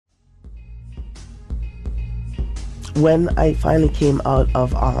when I finally came out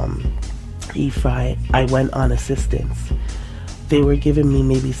of E-Fry, I went on assistance. They were giving me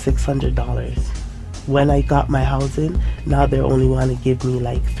maybe $600. When I got my housing, now they only want to give me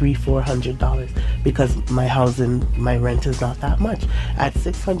like $300-400 because my housing, my rent is not that much. At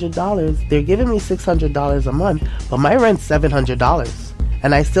 $600, they're giving me $600 a month, but my rent's $700,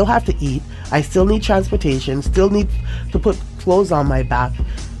 and I still have to eat. I still need transportation. Still need to put clothes on my back.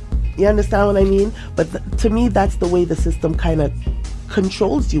 You understand what I mean? But to me, that's the way the system kind of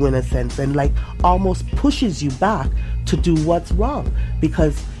controls you in a sense, and like almost pushes you back to do what's wrong,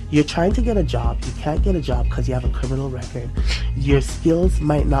 because you're trying to get a job. You can't get a job because you have a criminal record. Your skills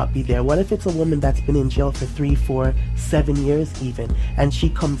might not be there. What if it's a woman that's been in jail for 3, 4, 7 years even, and she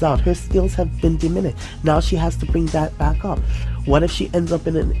comes out? Her skills have been diminished. Now she has to bring that back up. What if she ends up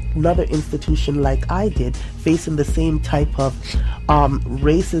in another institution like I did, facing the same type of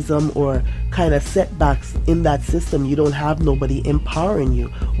racism or kind of setbacks in that system? You don't have nobody empowering you.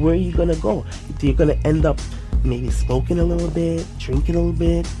 Where are you going to go? You're going to end up maybe smoking a little bit, drinking a little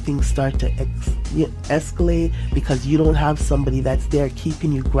bit. Things start to escalate because you don't have somebody that's there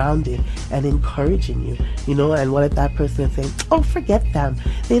keeping you grounded and encouraging you, you know. And what if that person is saying, oh, forget them,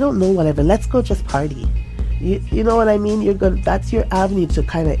 they don't know whatever, let's go just party. You know what I mean? That's your avenue to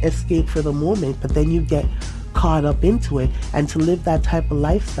kind of escape for the moment, but then you get caught up into it. And to live that type of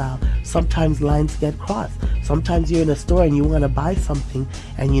lifestyle, sometimes lines get crossed. Sometimes you're in a store and you want to buy something,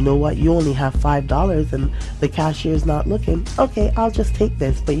 and you know what, you only have $5 and the cashier's not looking. Okay, I'll just take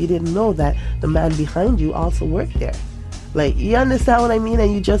this. But you didn't know that the man behind you also worked there. Like, you understand what I mean?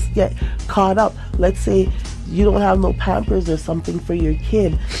 And you just get caught up. Let's say you don't have no Pampers or something for your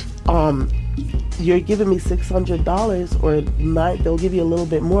kid. You're giving me $600 or not, they'll give you a little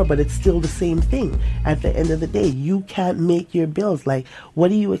bit more, but it's still the same thing. At the end of the day, you can't make your bills. Like, what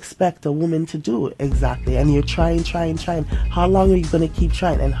do you expect a woman to do exactly? And you're trying. How long are you going to keep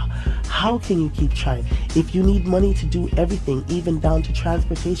trying? And how can you keep trying? If you need money to do everything, even down to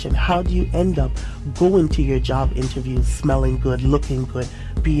transportation, how do you end up going to your job interviews smelling good, looking good,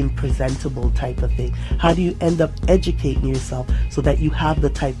 being presentable type of thing? How do you end up educating yourself so that you have the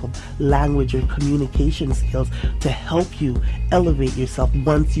type of language or communication skills to help you elevate yourself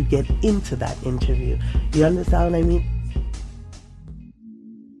once you get into that interview? You understand what I mean?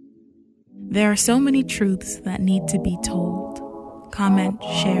 There are so many truths that need to be told. Comment,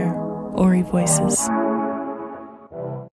 share, Ori Voices.